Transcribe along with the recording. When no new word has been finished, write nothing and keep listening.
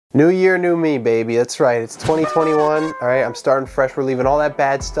New year, new me, baby. That's right. It's 2021. All right, I'm starting fresh. We're leaving all that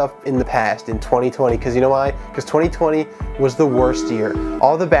bad stuff in the past in 2020. Because you know why? Because 2020 was the worst year.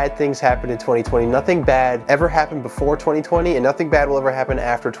 All the bad things happened in 2020. Nothing bad ever happened before 2020, and nothing bad will ever happen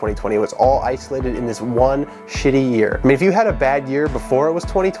after 2020. It was all isolated in this one shitty year. I mean, if you had a bad year before it was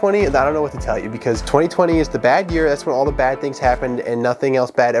 2020, I don't know what to tell you, because 2020 is the bad year. That's when all the bad things happened, and nothing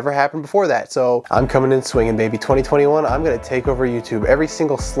else bad ever happened before that. So I'm coming in swinging, baby. 2021, I'm gonna take over YouTube. Every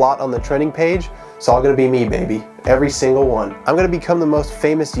single slot on the trending page, it's all gonna be me, baby. Every single one. I'm gonna become the most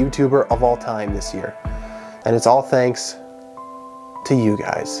famous YouTuber of all time this year. And it's all thanks to you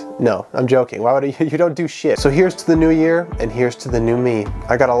guys. No, I'm joking. Why would you don't do shit. So here's to the new year, and here's to the new me.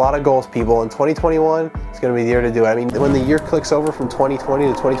 I got a lot of goals, people, and 2021 is gonna be the year to do it. I mean, when the year clicks over from 2020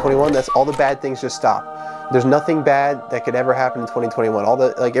 to 2021, that's all the bad things just stop. There's nothing bad that could ever happen in 2021. All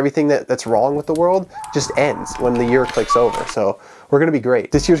the, like, everything that's wrong with the world just ends when the year clicks over. So we're gonna be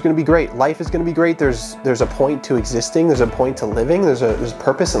great. This year's gonna be great. Life is gonna be great. There's a point to existing. There's a point to living. There's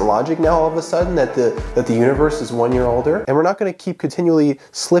purpose and logic now all of a sudden that the universe is 1 year older. And we're not gonna keep continually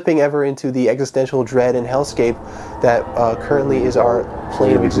slipping ever into the existential dread and hellscape that currently is our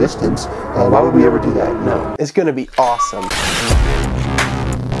plane of existence. Why would we ever do that? No. It's gonna be awesome.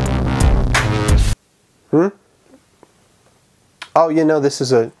 Oh, you know, this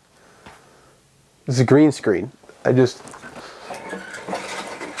is a green screen. It's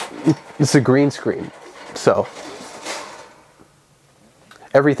a green screen. So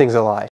everything's a lie.